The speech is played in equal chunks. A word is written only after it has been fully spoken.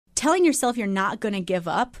telling yourself you're not going to give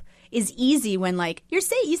up is easy when like you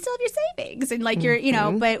still have your savings and like you're,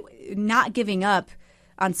 but not giving up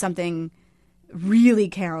on something really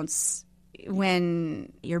counts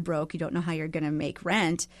when you're broke, you don't know how you're going to make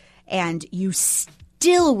rent, and you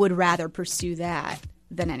still would rather pursue that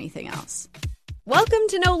than anything else. Welcome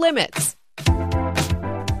to No Limits.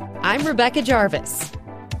 I'm Rebecca Jarvis.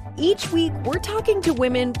 Each week, we're talking to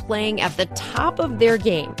women playing at the top of their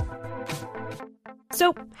game.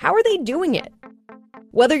 So, how are they doing it?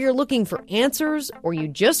 Whether you're looking for answers or you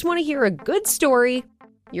just want to hear a good story,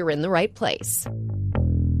 you're in the right place.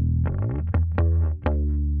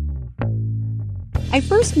 I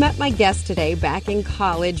first met my guest today back in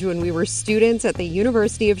college when we were students at the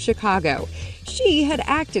University of Chicago. She had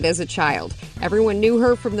acted as a child. Everyone knew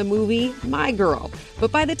her from the movie My Girl. But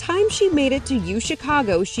by the time she made it to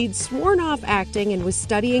UChicago, she'd sworn off acting and was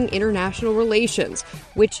studying international relations,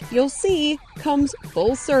 which you'll see comes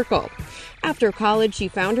full circle. After college, she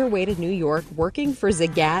found her way to New York, working for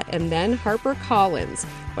Zagat and then HarperCollins.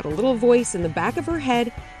 But a little voice in the back of her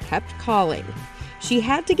head kept calling. She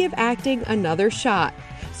had to give acting another shot.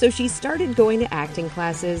 So she started going to acting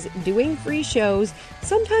classes, doing free shows,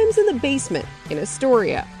 sometimes in the basement in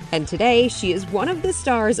Astoria. And today, she is one of the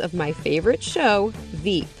stars of my favorite show,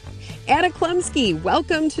 Veep. Anna Chlumsky,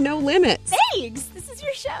 welcome to No Limits. Thanks. This is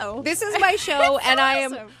your show. This is my show, and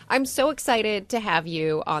awesome. I'm so excited to have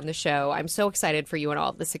you on the show. I'm so excited for you and all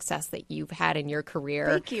of the success that you've had in your career.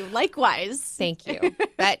 Thank you. Likewise. Thank you.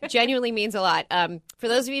 That genuinely means a lot. For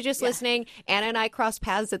those of you just listening, Anna and I crossed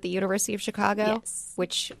paths at the University of Chicago,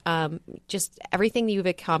 which just everything that you've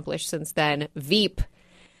accomplished since then, Veep.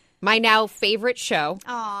 My now favorite show.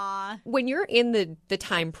 Aww. When you're in the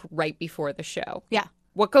time right before the show. Yeah.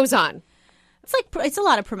 What goes on? It's a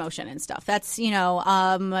lot of promotion and stuff. That's,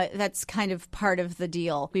 that's kind of part of the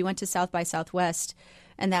deal. We went to South by Southwest,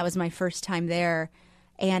 and that was my first time there.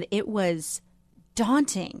 And it was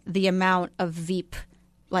daunting, the amount of Veep,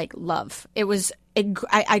 love. It was,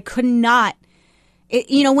 I could not,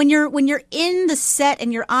 when you're in the set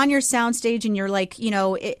and you're on your soundstage and you're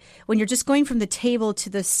when you're just going from the table to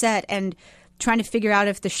the set and trying to figure out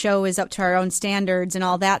if the show is up to our own standards and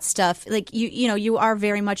all that stuff. You are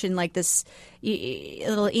very much in this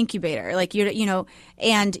little incubator,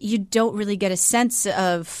 and you don't really get a sense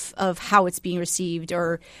of how it's being received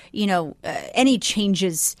or, any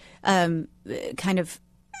changes kind of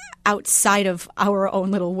outside of our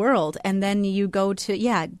own little world. And then you go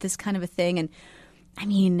to, this kind of a thing. And I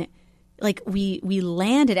mean, we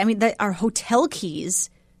landed, our hotel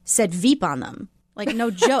keys said Veep on them.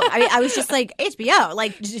 No joke. I was just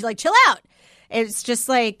HBO, chill out. It's just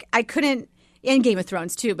I couldn't, in Game of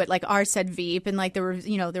Thrones too, but ours said Veep, and there were,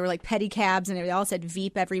 there were pedicabs and they all said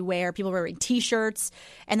Veep everywhere. People were wearing T-shirts.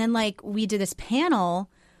 And then we did this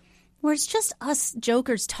panel where it's just us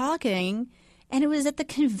jokers talking, and it was at the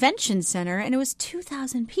convention center and it was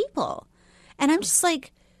 2,000 people. And I'm just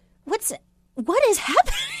what is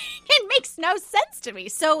happening? It makes no sense to me.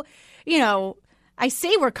 So, I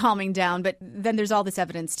say we're calming down, but then there's all this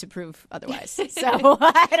evidence to prove otherwise. So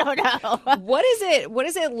I don't know. What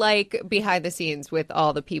is it like behind the scenes with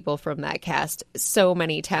all the people from that cast? So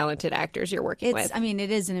many talented actors you're working with.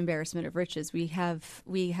 It is an embarrassment of riches. We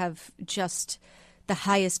have just the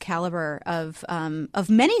highest caliber of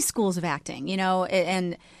many schools of acting,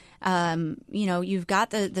 and you've got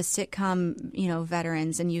the sitcom,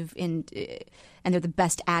 veterans, and and they're the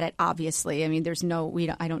best at it, obviously. I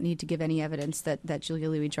don't need to give any evidence that Julia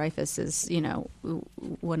Louis-Dreyfus is,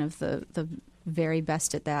 one of the very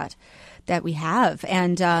best at that we have.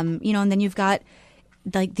 And, and then you've got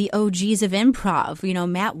the OGs of improv,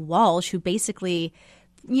 Matt Walsh, who basically,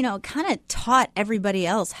 kind of taught everybody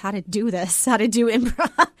else how to do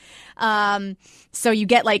improv. So you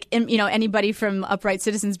get anybody from Upright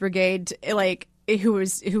Citizens Brigade,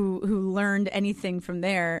 who learned anything from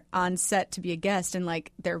there on set to be a guest, and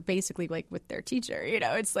they're basically with their teacher.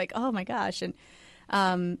 It's oh my gosh, and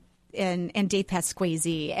Dave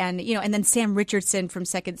Pasquazi, and then Sam Richardson from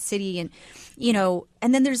Second City, and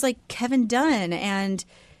and then there's Kevin Dunn and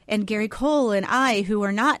Gary Cole and I, who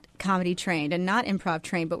are not comedy trained and not improv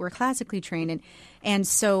trained, but we're classically trained, and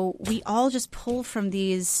so we all just pull from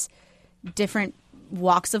these different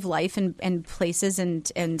walks of life and places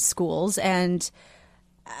and schools and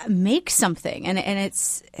make something, and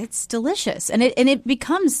it's delicious, and it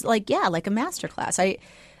becomes like a master class. I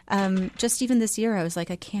just even this year I was I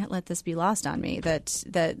can't let this be lost on me that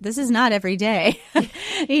this is not every day.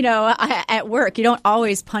 At work you don't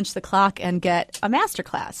always punch the clock and get a master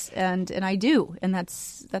class, and I do, and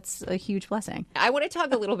that's a huge blessing. I want to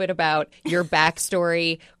talk a little bit about your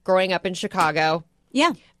backstory growing up in Chicago.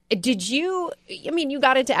 Yeah. Did you, I mean, you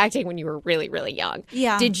got into acting when you were really, really young.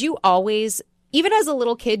 Yeah. Did you always, even as a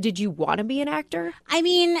little kid, did you want to be an actor? I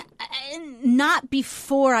mean, not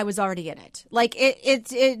before I was already in it. Like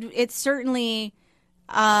it certainly.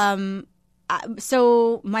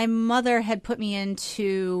 So my mother had put me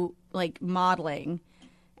into like modeling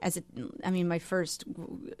my first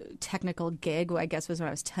technical gig, I guess, was when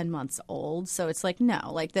I was 10 months old. So it's like,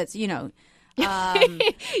 no, like that's, you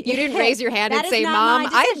didn't raise your hand and say, Mom,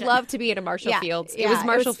 I'd love to be in a Marshall Fields. It was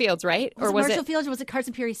Marshall Fields, right? Or was Marshall Fields or was it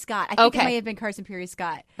Carson Peary Scott? I think it may have been Carson Peary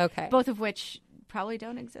Scott. Okay. Both of which probably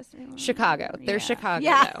don't exist anymore. Chicago. There's Chicago,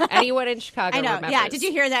 though. Anyone in Chicago I know. remembers. Yeah. Did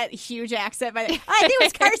you hear that huge accent? I think it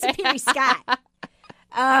was Carson Peary Scott.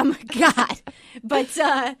 God.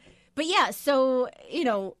 But yeah, so,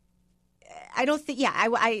 I don't think,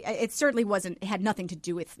 it certainly it had nothing to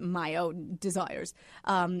do with my own desires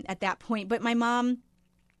at that point. But my mom,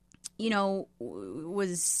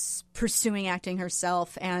 was pursuing acting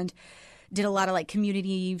herself and did a lot of like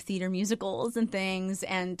community theater musicals and things.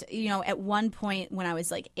 And, at one point when I was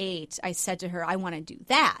like 8, I said to her, I want to do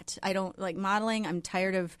that. I don't like modeling. I'm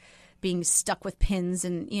tired of being stuck with pins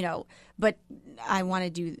and, but I want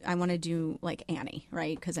to do like Annie,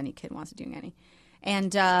 right? Because any kid wants to do Annie.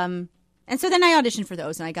 And so then I auditioned for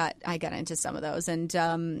those and I got into some of those and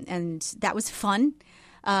that was fun.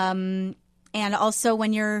 And also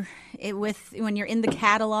when you're in the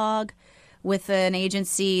catalog with an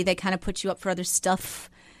agency, they kind of put you up for other stuff.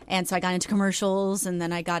 And so I got into commercials and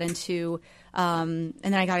then I got into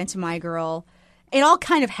My Girl. It all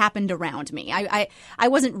kind of happened around me. I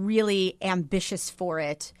wasn't really ambitious for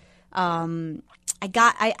it. I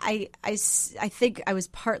think I was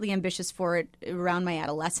partly ambitious for it around my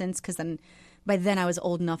adolescence because by then I was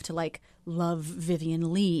old enough to like love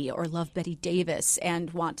Vivian Leigh or love Betty Davis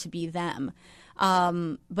and want to be them.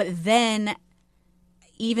 But then,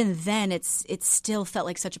 even then, it still felt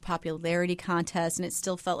like such a popularity contest, and it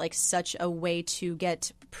still felt like such a way to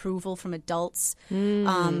get approval from adults,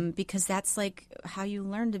 because that's like how you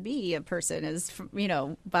learn to be a person is,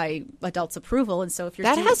 by adults' approval. And so if you're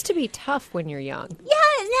has to be tough when you're young.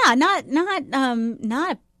 Yeah, not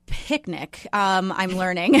a picnic. I'm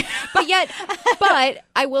learning, but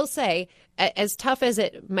I will say, as tough as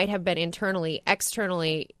it might have been internally,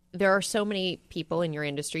 externally, there are so many people in your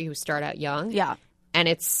industry who start out young. Yeah. And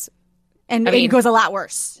it goes a lot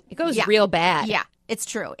worse. It goes real bad. Yeah, it's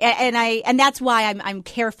true. And that's why I'm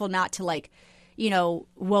careful not to like,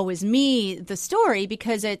 woe is me the story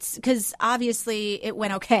because obviously it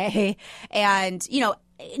went okay. And,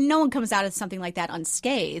 no one comes out of something like that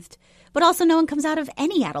unscathed. But also no one comes out of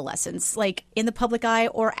any adolescence, like in the public eye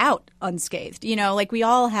or out unscathed. Like we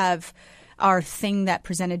all have our thing that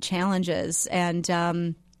presented challenges and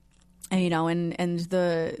the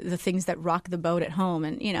things that rock the boat at home.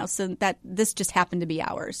 And, so that this just happened to be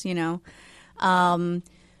ours,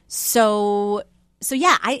 So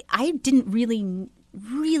yeah, I didn't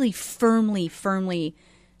really firmly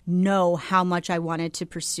know how much I wanted to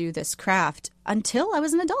pursue this craft until I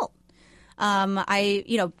was an adult. By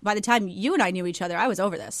the time you and I knew each other, I was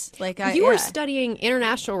over this. Like you were studying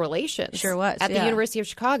international relations. Sure was. At the University of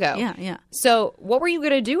Chicago. Yeah. So what were you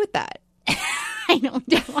going to do with that? I don't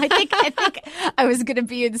know. I think I was going to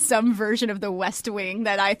be in some version of the West Wing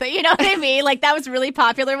that I thought, you know what I mean? Like that was really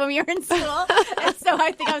popular when we were in school. And so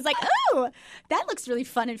I think I was like, oh, that looks really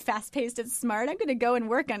fun and fast paced and smart. I'm going to go and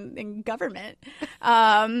work in government.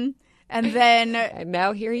 And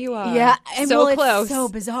now here you are. Yeah. And so close. It's so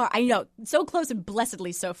bizarre. I know. So close and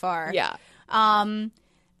blessedly so far. Yeah.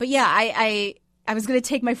 But yeah, I was going to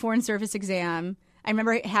take my Foreign Service exam. I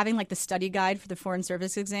remember having like the study guide for the Foreign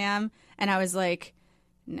Service exam, and I was like,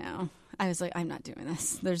 no. I was like, I'm not doing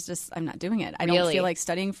this. I'm not doing it. I don't feel like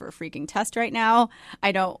studying for a freaking test right now.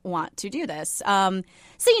 I don't want to do this. So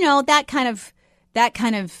that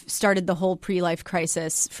kind of started the whole pre-life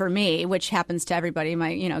crisis for me, which happens to everybody.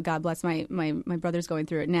 God bless my brother's going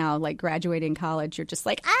through it now. Like graduating college, you're just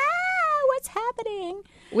like, what's happening?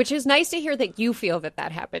 Which is nice to hear that you feel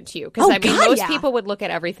that happened to you. Because, most people would look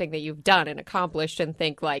at everything that you've done and accomplished and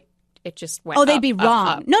think, like, it just went they'd be wrong.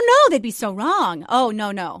 Up. No, they'd be so wrong. Oh,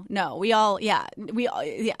 no. We all,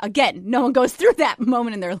 again, no one goes through that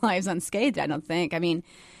moment in their lives unscathed, I don't think. I mean,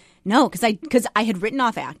 no, because I had written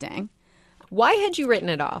off acting. Why had you written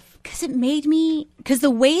it off? Because the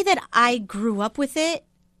way that I grew up with it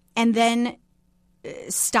and then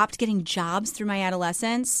stopped getting jobs through my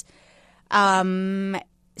adolescence,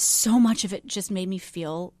 so much of it just made me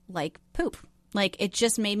feel like poop. Like it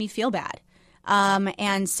just made me feel bad.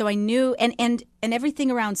 And so I knew, and everything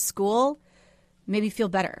around school made me feel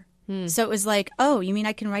better. So it was like, oh, you mean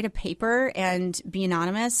I can write a paper and be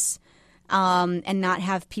anonymous and not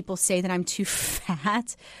have people say that I'm too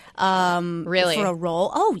fat Really? for a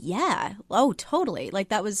role? Oh, yeah. Oh, totally. Like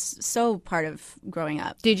that was so part of growing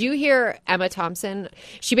up. Did you hear Emma Thompson?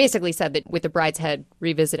 She basically said that with The Brideshead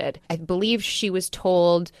Revisited, I believe she was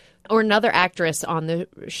told, or another actress on the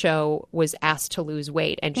show was asked to lose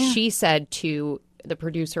weight. And she said to the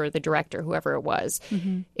producer or the director, whoever it was,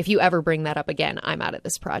 if you ever bring that up again, I'm out of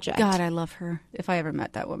this project. God, I love her. If I ever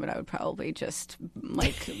met that woman, I would probably just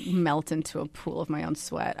like melt into a pool of my own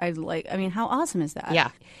sweat. I mean, how awesome is that?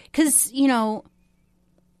 Yeah. Because, you know,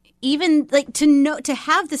 even like to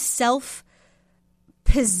have the self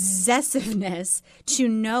possessiveness to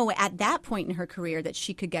know at that point in her career that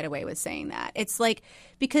she could get away with saying that. It's like,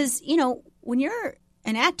 because, you know, when you're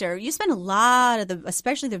an actor, you spend a lot of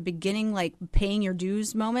especially the beginning, like paying your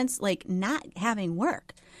dues moments, like not having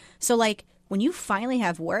work. So like when you finally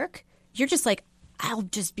have work, you're just like, I'll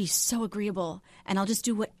just be so agreeable and I'll just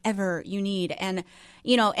do whatever you need. And,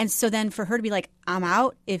 you know, and so then for her to be like, I'm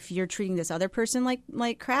out if you're treating this other person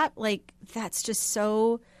like crap, like that's just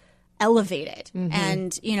so elevated.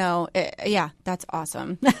 And, you know, yeah, that's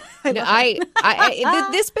awesome.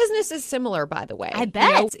 This business is similar, by the way. I bet.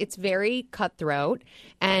 You know, it's very cutthroat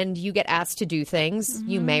and you get asked to do things.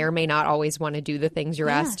 You may or may not always want to do the things you're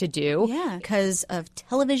asked to do. Yeah, because of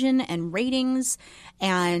television and ratings.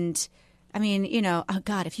 And I mean, you know, oh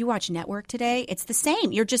God, if you watch Network today, it's the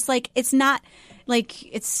same. You're just like, it's not like,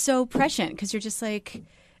 it's so prescient because you're just like.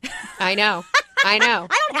 I know. I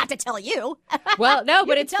don't have to tell you. Well, no,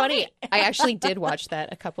 but it's tell funny. me. I actually did watch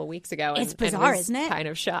that a couple weeks ago. It's bizarre, and was isn't it? Kind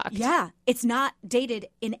of shocked. Yeah. It's not dated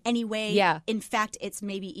in any way. Yeah. In fact, it's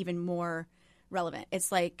maybe even more relevant.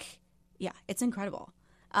 It's like, yeah, it's incredible.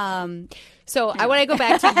 So I want to go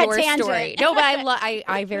back to your Tangent. story. No, but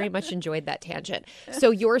I very much enjoyed that tangent. So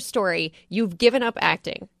your story, you've given up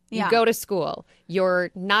acting. You go to school. You're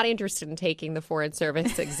not interested in taking the Foreign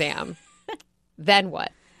Service exam. Then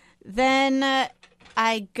what? Then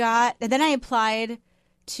I applied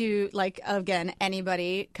to, like, again,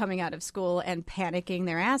 anybody coming out of school and panicking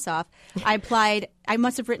their ass off. I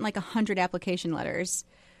must have written like 100 application letters.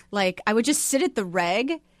 Like, I would just sit at the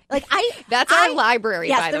reg. Like, That's our library,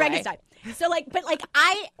 yes, by the the reg way. is done. So, like, but, like,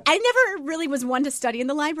 I never really was one to study in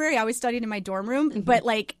the library. I always studied in my dorm room. But,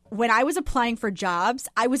 like, when I was applying for jobs,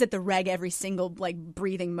 I was at the reg every single, like,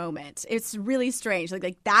 breathing moment. It's really strange.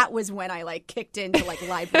 Like that was when I, like, kicked into, like,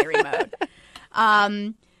 library mode.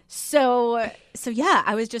 So yeah,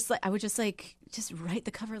 I would just write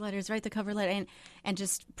the cover letters, and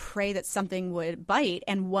just pray that something would bite.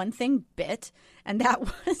 And one thing bit, and that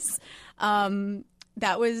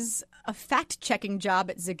was a fact-checking job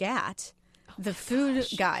at Zagat, the food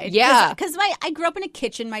guide. Yeah. Because I grew up in a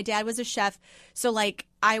kitchen. My dad was a chef. So, like,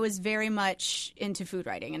 I was very much into food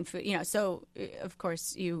writing and food, you know. So, of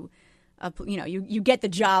course, you get the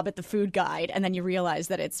job at the food guide and then you realize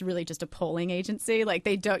that it's really just a polling agency. Like,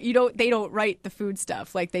 they don't write the food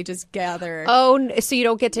stuff. Like, they just gather. Oh, so you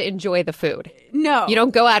don't get to enjoy the food? No. You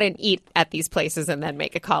don't go out and eat at these places and then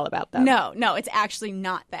make a call about them? No, it's actually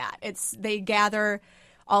not that. They gather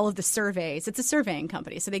all of the surveys. It's a surveying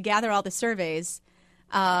company. So they gather all the surveys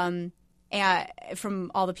from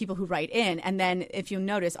all the people who write in. And then if you'll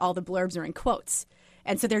notice, all the blurbs are in quotes.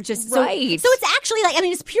 And so they're just right. So it's actually like, I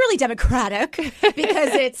mean, it's purely democratic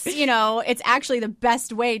because it's, you know, it's actually the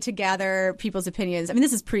best way to gather people's opinions. I mean,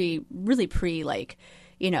 this is really pre like,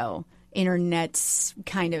 you know, internet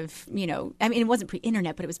kind of, you know, I mean, it wasn't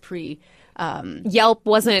pre-internet, but it was Yelp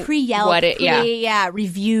wasn't pre-Yelp, what it,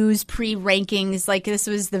 reviews, pre-rankings. Like this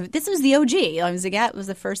was the OG. Zagat was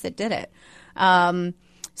the first that did it.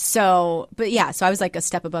 So I was like a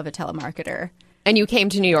step above a telemarketer. And you came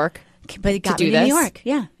to New York. But it got me to New York.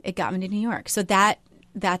 Yeah, it got me to New York. So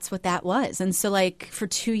that's what that was. And so, like, for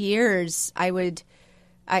 2 years, I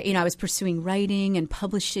was pursuing writing and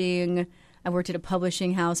publishing. I worked at a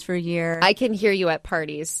publishing house for a year. I can hear you at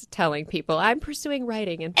parties telling people, I'm pursuing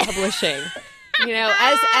writing and publishing. You know,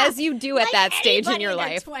 as you do at like that stage in your in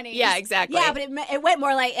life. 20s. Yeah, exactly. Yeah, but it went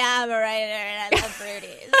more like, yeah, I'm a writer and I love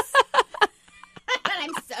fruities. I'm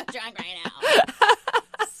so drunk right now.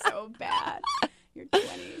 So bad. Your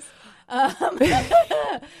 20s.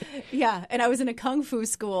 Yeah, and I was in a kung fu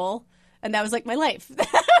school, and that was like my life.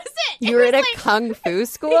 That was it. You were in a kung fu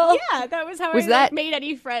school? Yeah, that was how made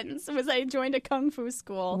any friends. Was I joined a kung fu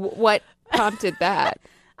school? What prompted that?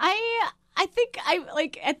 I think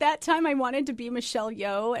at that time I wanted to be Michelle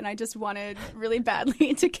Yeoh, and I just wanted really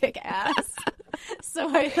badly to kick ass.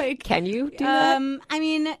 So I Can you do that? I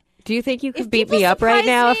mean, Do you think you could If beat people me up right surprise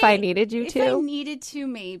now me, if I needed you If to? I needed to,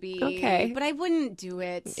 maybe. Okay. But I wouldn't do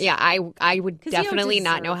it. Yeah, I would 'Cause you don't definitely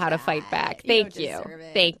not know deserve how to fight that. back. You Thank don't you. deserve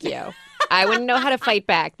it. Thank you. I wouldn't know how to fight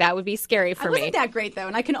back. That would be scary for I wasn't me. that great though,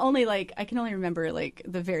 and I can only remember like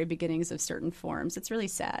the very beginnings of certain forms. It's really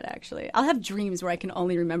sad, actually. I'll have dreams where I can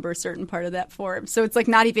only remember a certain part of that form, so it's like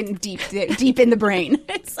not even deep in the brain.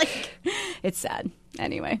 It's like it's sad.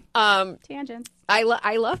 Anyway, tangents.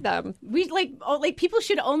 I love them. We like people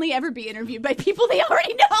should only ever be interviewed by people they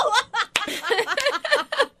already know.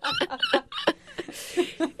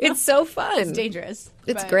 It's so fun. It's dangerous.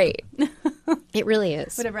 It's but great. It really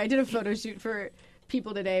is. Whatever. I did a photo shoot for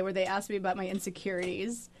people today where they asked me about my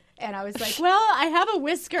insecurities. And I was like, well, I have a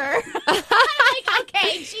whisker. Like,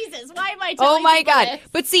 okay, Jesus, why am I telling Oh my people God. this?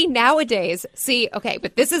 But see, nowadays, okay,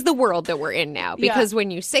 but this is the world that we're in now. Because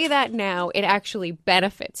when you say that now, it actually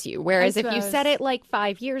benefits you. Whereas if you said it like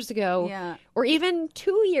 5 years ago or even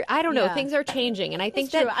 2 years, I don't know, things are changing. And I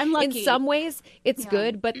think that I'm lucky. in some ways it's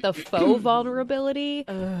good, but the faux vulnerability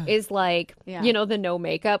is like, the no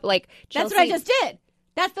makeup. Like That's Chelsea, what I just did.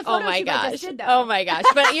 That's the photo oh my shoot gosh. I just did, though. Oh my gosh.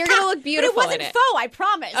 But you're going to look beautiful But it wasn't in it. faux, I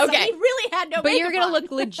promise. Okay. Like, he really had no But you're makeup going to on.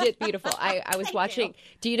 look legit beautiful. I was watching,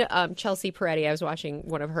 do you know Chelsea Peretti? I was watching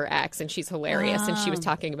one of her acts, and she's hilarious, and she was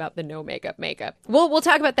talking about the no makeup. We'll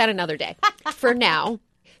talk about that another day. For now,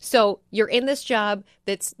 so you're in this job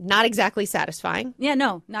that's not exactly satisfying. Yeah,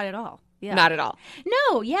 no, not at all. Yeah. Not at all.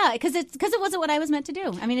 No, yeah, because it wasn't what I was meant to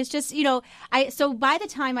do. I mean, it's just, so by the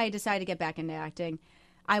time I decided to get back into acting,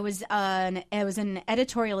 I was an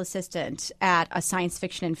editorial assistant at a science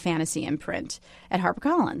fiction and fantasy imprint at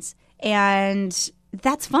HarperCollins. And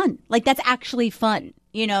that's fun. Like, that's actually fun.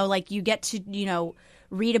 Like, you get to,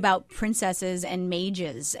 read about princesses and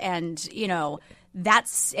mages and, like,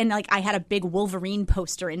 I had a big Wolverine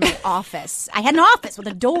poster in my office. I had an office with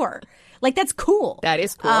a door. Like, that's cool. That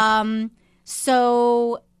is cool.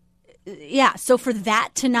 So for that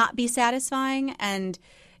to not be satisfying and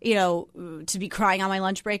to be crying on my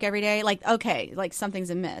lunch break every day, like, okay, like something's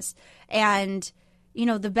amiss. And,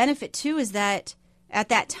 the benefit too is that at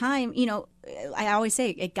that time, I always say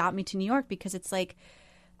it got me to New York because it's like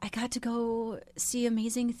I got to go see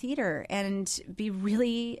amazing theater and be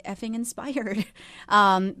really effing inspired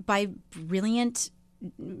by brilliant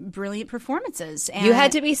performances. And you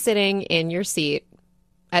had to be sitting in your seat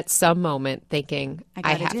at some moment thinking, I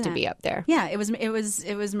gotta have to be up there. Yeah, it was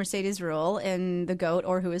Mercedes Ruehl in The Goat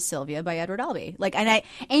or Who is Sylvia by Edward Albee. Like,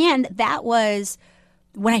 and that was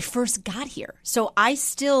when I first got here. So I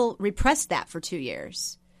still repressed that for 2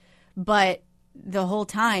 years. But the whole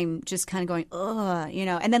time just kind of going, ugh,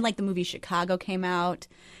 and then like the movie Chicago came out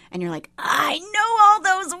and you're like, I know all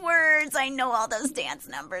those words. I know all those dance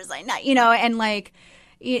numbers. And like,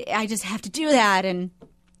 I just have to do that. And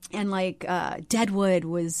like Deadwood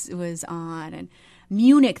was on, and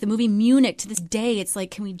Munich, the movie Munich. To this day, it's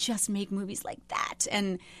like, can we just make movies like that?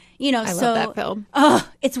 And I love that film.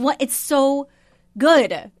 It's so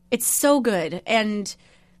good. It's so good. And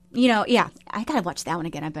I gotta watch that one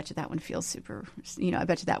again. I bet you that one feels super. I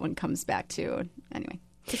bet you that one comes back too. Anyway,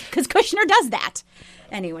 because Kushner does that.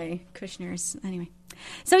 Anyway.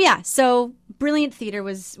 So brilliant theater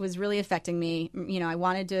was really affecting me. I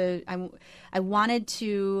wanted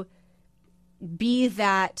to be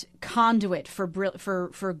that conduit for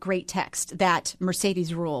great text that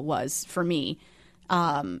Mercedes Ruehl was for me.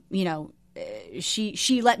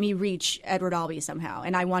 She let me reach Edward Albee somehow,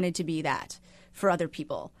 and I wanted to be that for other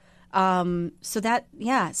people. So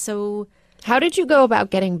how did you go about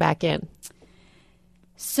getting back in?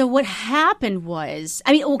 So what happened was,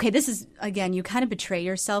 I mean, okay, this is, again, you kind of betray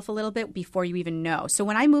yourself a little bit before you even know. So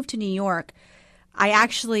when I moved to New York, I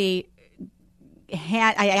actually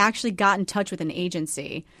got in touch with an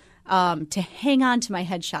agency to hang on to my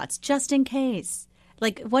headshots just in case.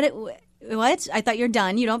 Like, what? I thought you're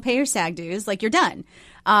done. You don't pay your SAG dues. Like, you're done.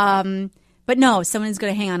 But no, someone's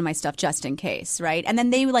going to hang on to my stuff just in case, right? And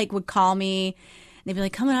then they would call me. They'd be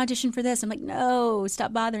like, come and audition for this. I'm like, no,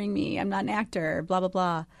 stop bothering me. I'm not an actor, blah, blah,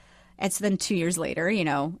 blah. And so then 2 years later,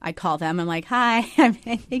 I call them. I'm like, hi, I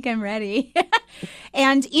think I'm ready.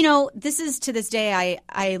 And, this is to this day,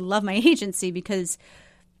 I love my agency because,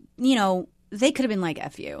 they could have been like,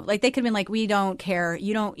 F you. Like, they could have been like, we don't care.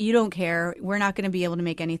 You don't care. We're not going to be able to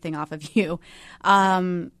make anything off of you.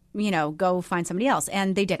 Go find somebody else.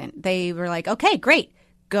 And they didn't. They were like, okay, great.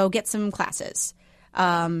 Go get some classes.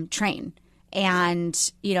 Train.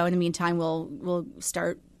 And, in the meantime, we'll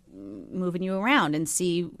start moving you around and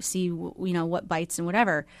see what bites and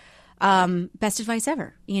whatever. Best advice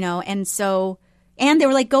ever, And so, and they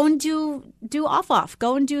were like, go and do off.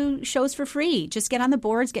 Go and do shows for free. Just get on the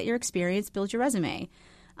boards, get your experience, build your resume.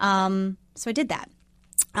 So I did that.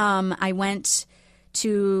 I went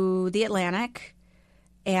to the Atlantic,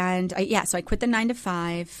 and so I quit the 9 to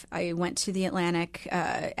 5. I went to the Atlantic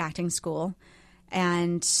acting school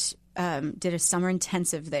and did a summer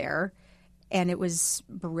intensive there. And it was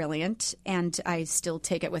brilliant, and I still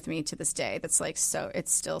take it with me to this day. That's like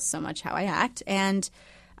it's still so much how I act, and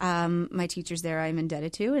my teachers there I'm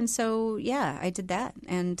indebted to, and so I did that,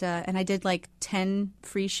 and I did like 10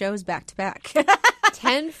 free shows back to back.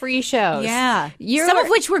 10 free shows, some of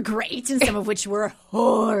which were great, and some of which were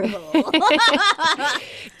horrible.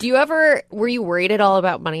 Were you worried at all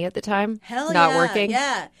about money at the time? Hell not yeah, working?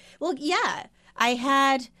 Yeah, well, yeah, I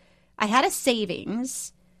had a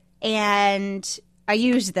savings. And I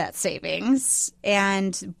used that savings.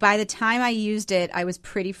 And by the time I used it, I was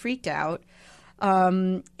pretty freaked out.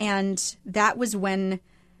 And that was when,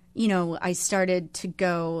 I started to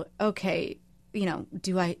go, okay,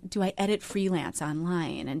 do I edit freelance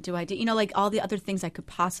online? And do I do, like all the other things I could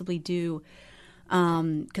possibly do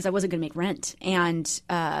because I wasn't going to make rent. And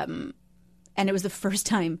it was the first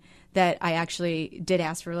time that I actually did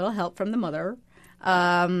ask for a little help from the mother.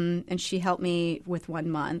 And she helped me with 1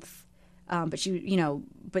 month. But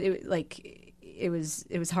it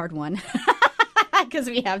was hard won because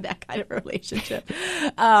we have that kind of relationship.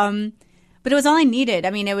 But it was all I needed.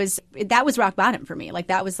 I mean, that was rock bottom for me. Like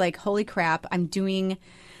that was like, holy crap, I'm doing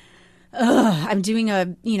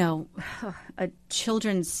a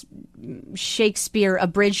children's Shakespeare,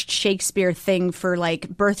 abridged Shakespeare thing for like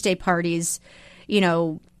birthday parties,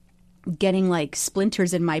 getting like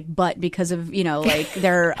splinters in my butt because of, like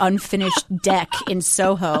their unfinished deck in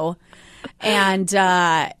Soho. And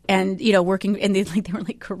working, and they were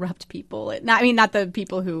like corrupt people. Not the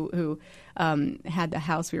people who had the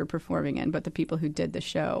house we were performing in, but the people who did the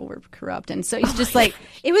show were corrupt. And so it was just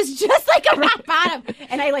like a rock bottom.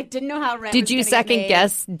 And I like didn't know how rent Did was you gonna second get made.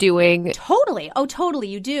 guess doing? Totally. Oh, totally.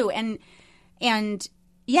 You do. And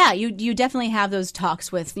yeah, you definitely have those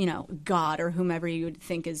talks with, God or whomever you would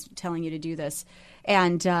think is telling you to do this.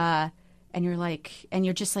 And you're like, and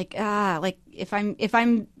you're just like, like if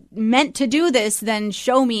I'm meant to do this, then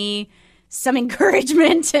show me some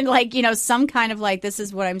encouragement and like, some kind of like, this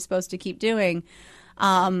is what I'm supposed to keep doing.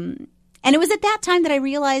 And it was at that time that I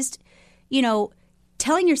realized,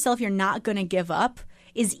 telling yourself you're not going to give up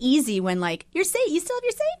is easy when like you still have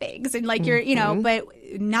your savings and like you're, but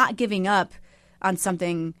not giving up on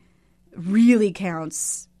something really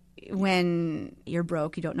counts when you're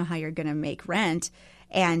broke, you don't know how you're going to make rent,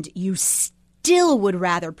 and you still would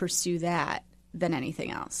rather pursue that than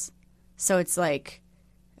anything else. So it's like,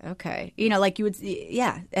 okay, like you would,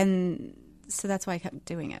 and so that's why I kept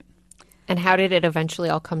doing it. And how did it eventually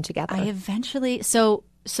all come together? So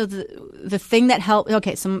the thing that helped,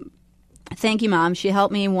 okay, so thank you, Mom. She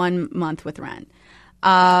helped me 1 month with rent.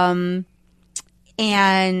 And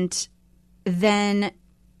then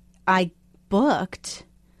I booked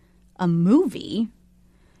a movie,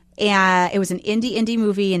 and it was an indie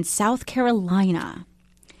movie in South Carolina.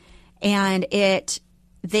 And they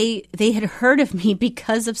had heard of me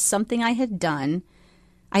because of something I had done.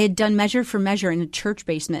 I had done Measure for Measure in a church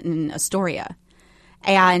basement in Astoria.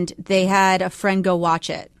 And they had a friend go watch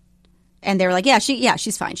it. And they were like,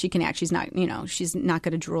 she's fine. She can act. She's not, she's not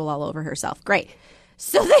going to drool all over herself. Great.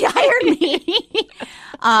 So they hired me.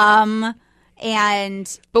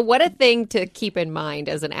 But what a thing to keep in mind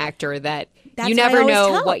as an actor that you That's never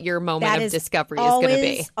know what your moment of discovery is going to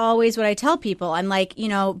be. Always what I tell people. I'm like,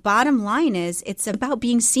 bottom line is it's about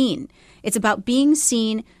being seen. It's about being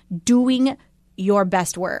seen doing your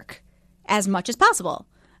best work as much as possible.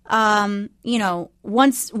 Once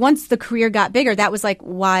the career got bigger, that was like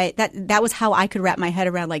why that was how I could wrap my head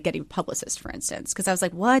around like getting a publicist, for instance, because I was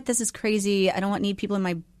like, what? This is crazy. I don't need people in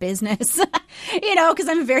my business, because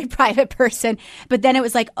I'm a very private person. But then it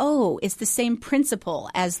was like, oh, it's the same principle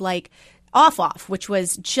as like off, which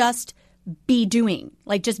was just be doing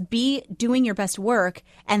your best work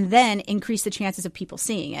and then increase the chances of people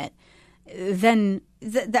seeing it. Then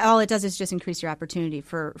all it does is just increase your opportunity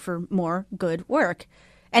for more good work.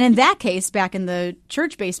 And in that case, back in the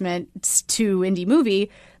church basement to indie movie,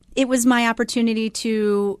 it was my opportunity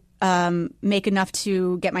to make enough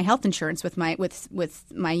to get my health insurance with my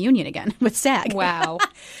union again, with SAG. Wow.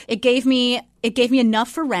 It gave me enough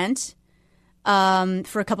for rent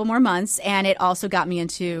for a couple more months, and it also got me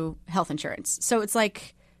into health insurance. So it's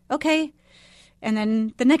like, okay. And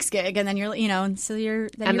then the next gig, and then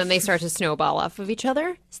then they start to snowball off of each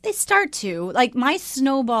other? They start to. Like, my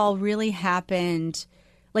snowball really happened.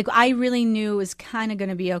 Like, I really knew it was kind of going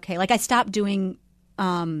to be okay. Like, I stopped doing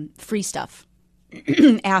free stuff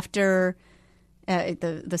after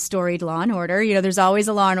the storied Law and Order. There's always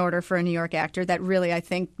a Law and Order for a New York actor that really, I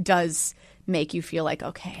think, does make you feel like,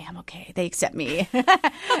 okay, I'm okay. They accept me.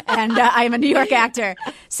 And I'm a New York actor.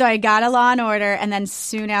 So I got a Law and Order. And then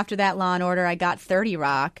soon after that Law and Order, I got 30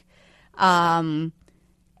 Rock. And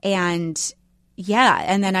yeah.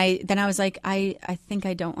 And then I was like, I think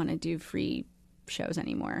I don't want to do free shows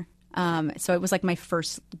anymore. So it was like my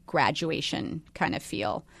first graduation kind of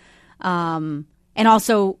feel. And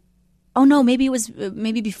also, oh no, maybe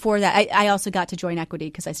before that. I also got to join Equity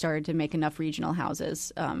because I started to make enough regional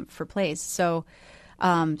houses for plays. So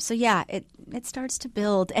yeah, it starts to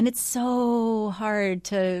build, and it's so hard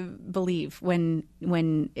to believe when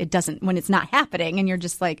it's not happening, and you're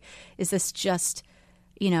just like, is this just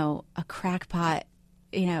a crackpot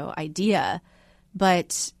idea?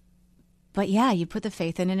 But yeah, you put the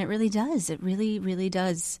faith in, and it really does. It really, really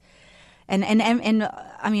does. And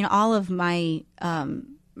I mean, all of my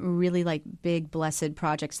really like big blessed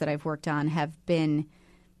projects that I've worked on have been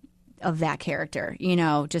of that character,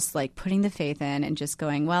 just like putting the faith in and just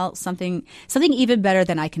going, well, something even better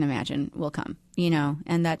than I can imagine will come,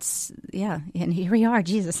 and that's, yeah. And here we are,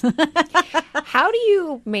 Jesus. How do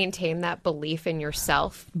you maintain that belief in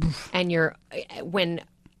yourself and when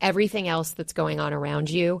everything else that's going on around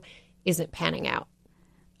you isn't panning out?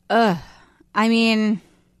 I mean,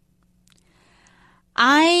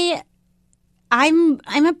 I'm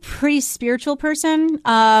a pretty spiritual person.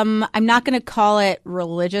 I'm not going to call it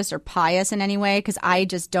religious or pious in any way, because I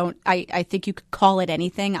just don't. I think you could call it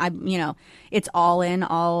anything. It's all in.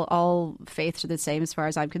 All faiths are the same as far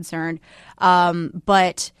as I'm concerned.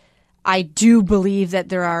 But I do believe that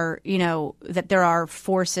there are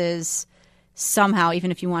forces somehow, even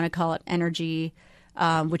if you want to call it energy,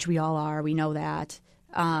 which we all are. We know that.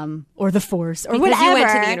 Or the Force, or because whatever. You went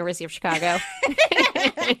to the University of Chicago.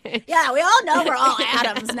 Yeah, we all know we're all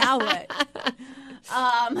atoms. Now what?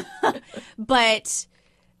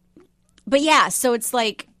 But yeah. So it's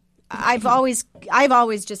like I've always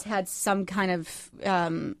just had some kind of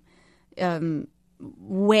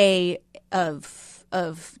way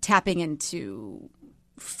of tapping into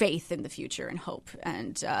faith in the future and hope,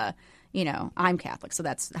 and I'm Catholic, so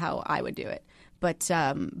that's how I would do it. But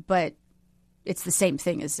it's the same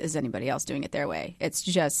thing as anybody else doing it their way. It's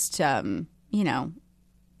just,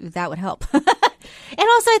 that would help. And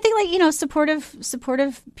also I think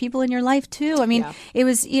supportive people in your life too. I mean, It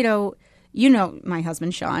was, my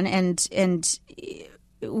husband, Sean, and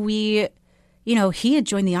we, he had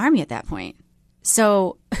joined the Army at that point.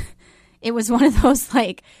 So it was one of those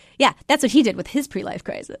like, yeah, that's what he did with his pre-life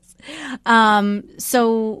crisis.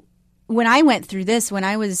 So when I went through this, when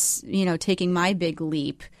I was, taking my big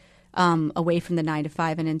leap, away from the 9 to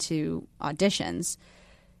 5 and into auditions,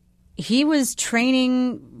 he was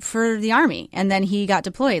training for the Army, and then he got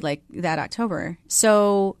deployed like that October.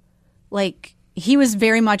 So like he was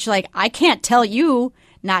very much like, I can't tell you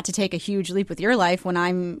not to take a huge leap with your life when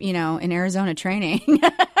I'm, in Arizona training.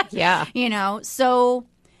 Yeah. So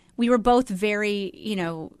we were both very,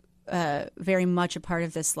 very much a part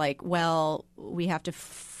of this, like, well, we have to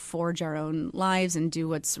forge our own lives and do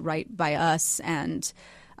what's right by us. And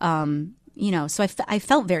so I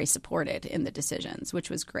felt very supported in the decisions, which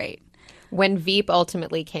was great. When Veep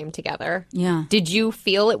ultimately came together, yeah, did you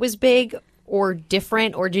feel it was big or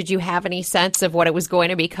different, or did you have any sense of what it was going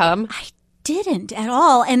to become? I didn't at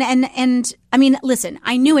all. And I mean, listen,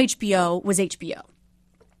 I knew HBO was HBO.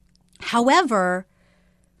 However,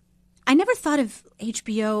 I never thought of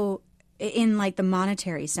HBO in like the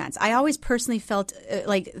monetary sense. I always personally felt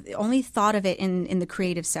only thought of it in the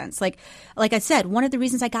creative sense. Like I said, one of the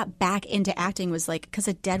reasons I got back into acting was like because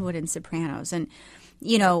of Deadwood and Sopranos. And,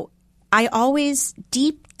 I always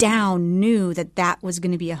deep down knew that was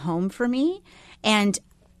going to be a home for me. And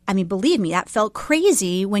I mean, believe me, that felt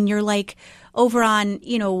crazy when you're like over on,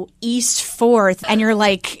 East 4th and you're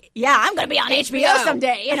like, yeah, I'm going to be on HBO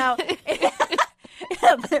someday,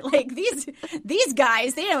 But like these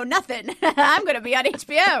guys, they know nothing. I'm going to be on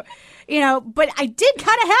HBO, But I did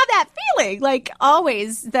kind of have that feeling, like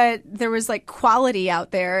always, that there was like quality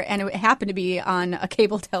out there, and it happened to be on a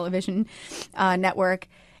cable television network,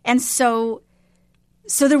 and so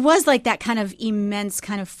there was like that kind of immense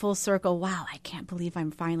kind of full circle. Wow, I can't believe I'm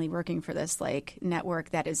finally working for this like network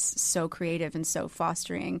that is so creative and so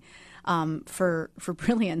fostering for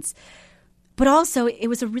brilliance. But also, it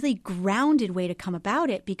was a really grounded way to come about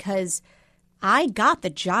it because I got the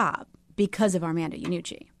job because of Armando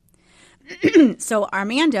Iannucci. So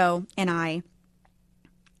Armando and I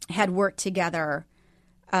had worked together,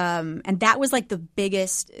 and that was like the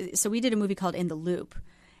biggest. So we did a movie called In the Loop,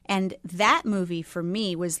 and that movie for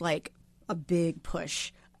me was like a big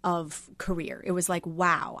push of career. It was like,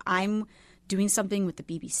 wow, I'm doing something with the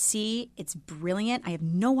BBC. It's brilliant. I have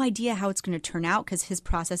no idea how it's going to turn out because his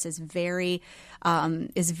process is very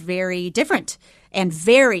different and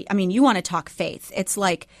you want to talk faith. It's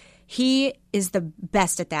like he is the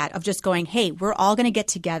best at that, of just going, hey, we're all going to get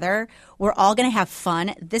together. We're all going to have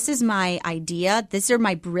fun. This is my idea. These are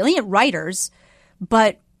my brilliant writers,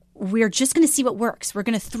 but we're just going to see what works. We're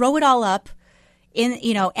going to throw it all up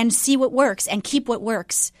and see what works and keep what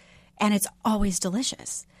works. And it's always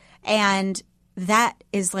delicious. And that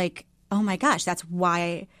is like, oh my gosh, that's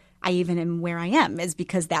why I even am where I am, is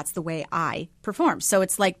because that's the way I perform. So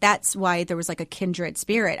it's like, that's why there was like a kindred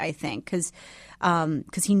spirit, I think, because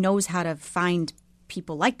he knows how to find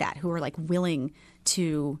people like that who are like willing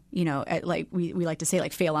to, like we like to say,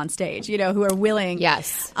 like fail on stage, who are willing.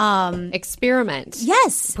 Yes. Experiment.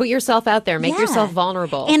 Yes. Put yourself out there. Make yourself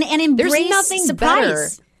vulnerable. And embrace There's nothing surprise. better,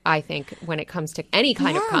 I think, when it comes to any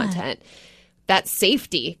kind of content. That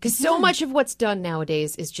safety, because so much of what's done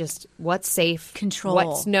nowadays is just what's safe, control,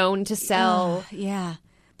 what's known to sell.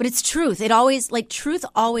 But it's truth. It always truth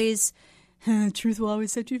will always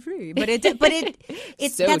set you free. But it's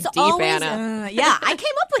so that's deep, always Anna. I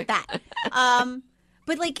came up with that.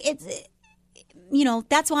 But like it's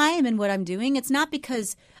that's why I'm in what I'm doing. It's not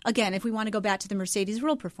because, again, if we want to go back to the Mercedes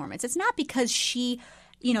Ruehl performance, it's not because she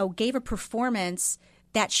gave a performance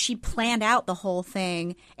that she planned out the whole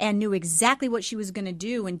thing and knew exactly what she was going to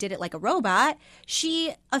do and did it like a robot.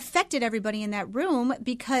 She affected everybody in that room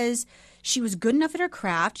because she was good enough at her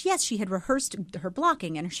craft. Yes, she had rehearsed her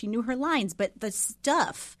blocking and she knew her lines, but the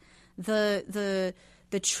stuff, the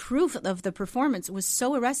truth of the performance was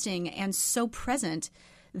so arresting and so present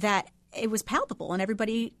that it was palpable and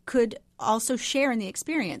everybody could also share in the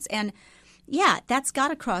experience. And that's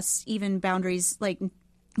got across even boundaries, like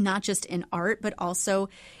not just in art, but also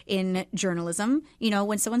in journalism.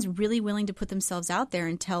 When someone's really willing to put themselves out there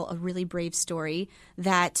and tell a really brave story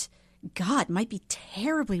that, God, might be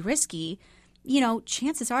terribly risky,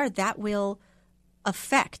 chances are that will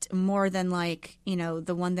affect more than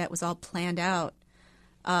the one that was all planned out.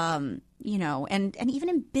 And even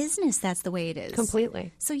in business, that's the way it is.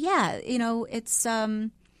 Completely. So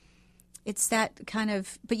it's that kind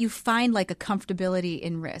of, but you find like a comfortability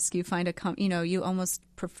in risk. You find you almost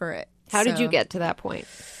prefer it. How did you get to that point?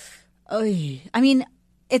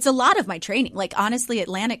 It's a lot of my training. Like, honestly,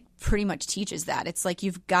 Atlantic pretty much teaches that. It's like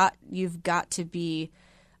you've got to be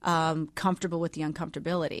comfortable with the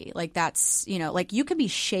uncomfortability. Like that's, like you could be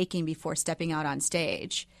shaking before stepping out on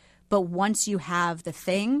stage, but once you have the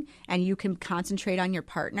thing and you can concentrate on your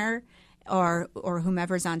partner or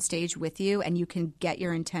whomever's on stage with you and you can get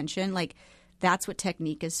your intention, like that's what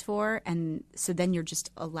technique is for. And so then you're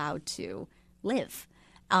just allowed to live.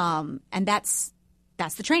 And that's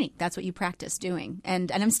the training. That's what you practice doing. And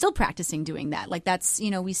I'm still practicing doing that. Like that's,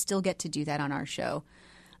 we still get to do that on our show.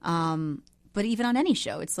 But even on any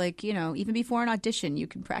show, it's like, even before an audition, you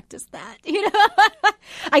can practice that.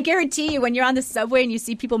 I guarantee you when you're on the subway and you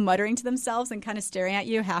see people muttering to themselves and kind of staring at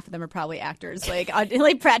you, half of them are probably actors, like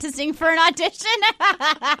practicing for an audition.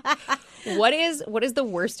 What is the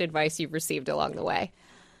worst advice you've received along the way?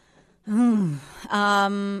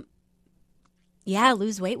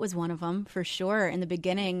 Lose weight was one of them for sure in the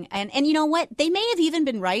beginning. And you know what? They may have even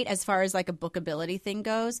been right as far as like a bookability thing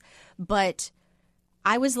goes. But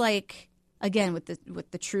I was like, again, with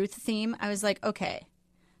the truth theme, I was like, okay,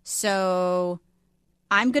 so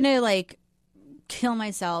I'm going to like kill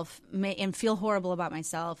myself and feel horrible about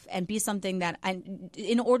myself and be something that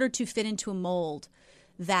in order to fit into a mold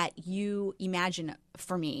that you imagine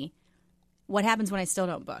for me. What happens when I still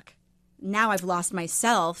don't book? Now I've lost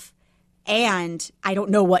myself and I don't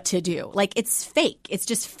know what to do. Like it's fake. It's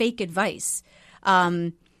just fake advice.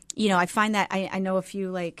 I find that I know a few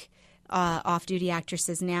like off-duty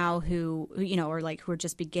actresses now who are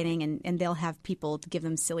just beginning and they'll have people to give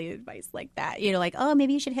them silly advice like that. Like, oh,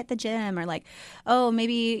 maybe you should hit the gym, or like, oh,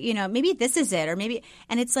 maybe this is it, or maybe,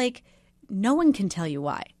 and it's like no one can tell you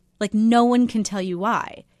why. Like no one can tell you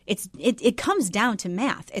why. It comes down to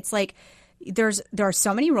math. It's like there are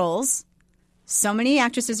so many roles, so many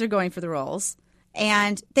actresses are going for the roles,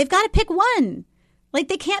 and they've got to pick one. Like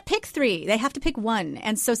they can't pick three. They have to pick one.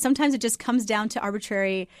 And so sometimes it just comes down to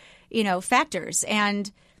arbitrary, factors. And,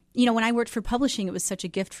 when I worked for publishing, it was such a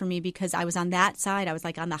gift for me because I was on that side. I was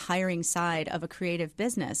like on the hiring side of a creative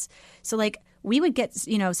business. So like we would get,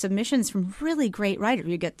 submissions from really great writers.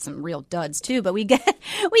 We get some real duds too, but we get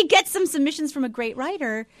some submissions from a great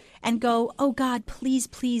writer and go, oh God, please,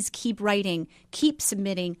 please keep writing, keep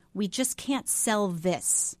submitting. We just can't sell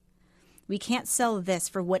this. We can't sell this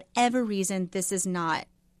for whatever reason. This is not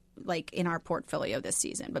like in our portfolio this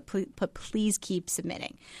season, but please keep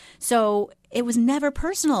submitting. So it was never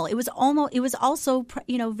personal. It was also,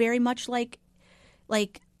 you know, very much like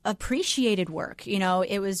appreciated work. You know,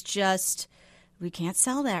 it was just, we can't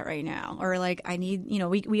sell that right now, or like, I need, you know,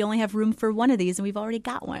 we only have room for one of these and we've already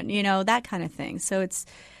got one, you know, that kind of thing. So it's,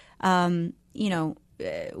 you know,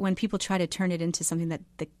 when people try to turn it into something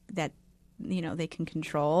that you know, they can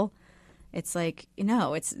control, it's like,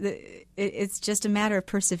 no, it's just a matter of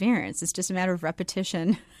perseverance. It's just a matter of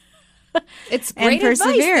repetition. It's and great advice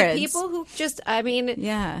perseverance. to people who just, I mean,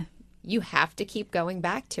 yeah, you have to keep going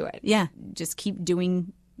back to it. Yeah, just keep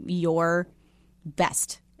doing your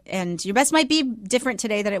best, and your best might be different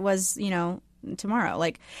today than it was, you know, tomorrow.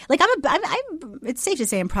 Like I'm it's safe to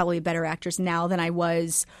say I'm probably a better actress now than I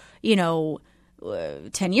was, you know,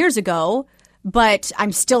 10 years ago. But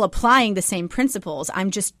I'm still applying the same principles.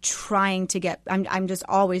 I'm just trying to get. I'm just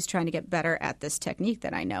always trying to get better at this technique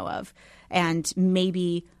that I know of, and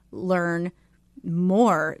maybe learn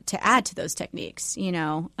more to add to those techniques. You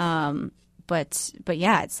know, but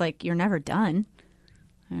yeah, it's like you're never done.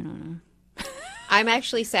 I don't know. I'm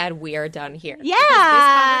actually sad we are done here. Yeah.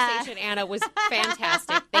 This conversation, Anna, was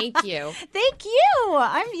fantastic. Thank you. Thank you.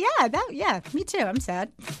 Yeah, me too. I'm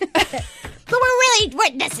sad.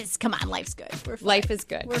 But this is, come on, life's good. We're fine. Life is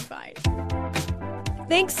good. We're fine.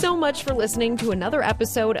 Thanks so much for listening to another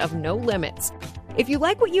episode of No Limits. If you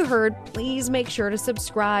like what you heard, please make sure to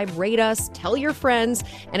subscribe, rate us, tell your friends,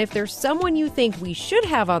 and if there's someone you think we should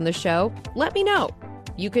have on the show, let me know.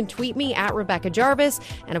 You can tweet me at Rebecca Jarvis,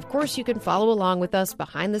 and of course you can follow along with us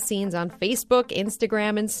behind the scenes on Facebook,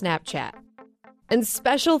 Instagram, and Snapchat. And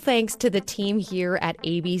special thanks to the team here at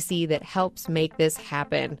ABC that helps make this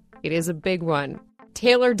happen. It is a big one.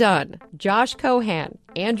 Taylor Dunn, Josh Cohan,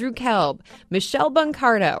 Andrew Kelb, Michelle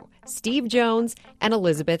Buncardo, Steve Jones, and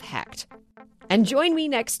Elizabeth Hecht. And join me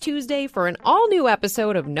next Tuesday for an all-new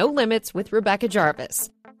episode of No Limits with Rebecca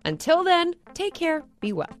Jarvis. Until then, take care,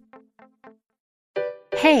 be well.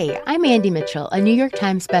 Hey, I'm Andy Mitchell, a New York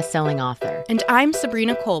Times bestselling author. And I'm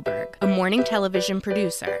Sabrina Kohlberg, a morning television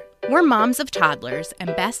producer. We're moms of toddlers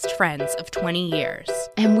and best friends of 20 years.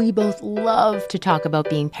 And we both love to talk about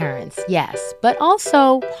being parents, yes, but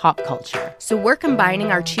also pop culture. So we're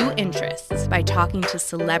combining our two interests by talking to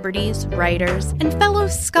celebrities, writers, and fellow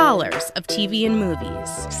scholars of TV and movies.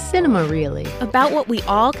 Cinema, really. About what we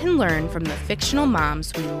all can learn from the fictional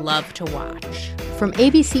moms we love to watch. From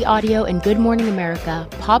ABC Audio and Good Morning America,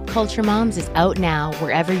 Pop Culture Moms is out now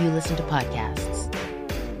wherever you listen to podcasts.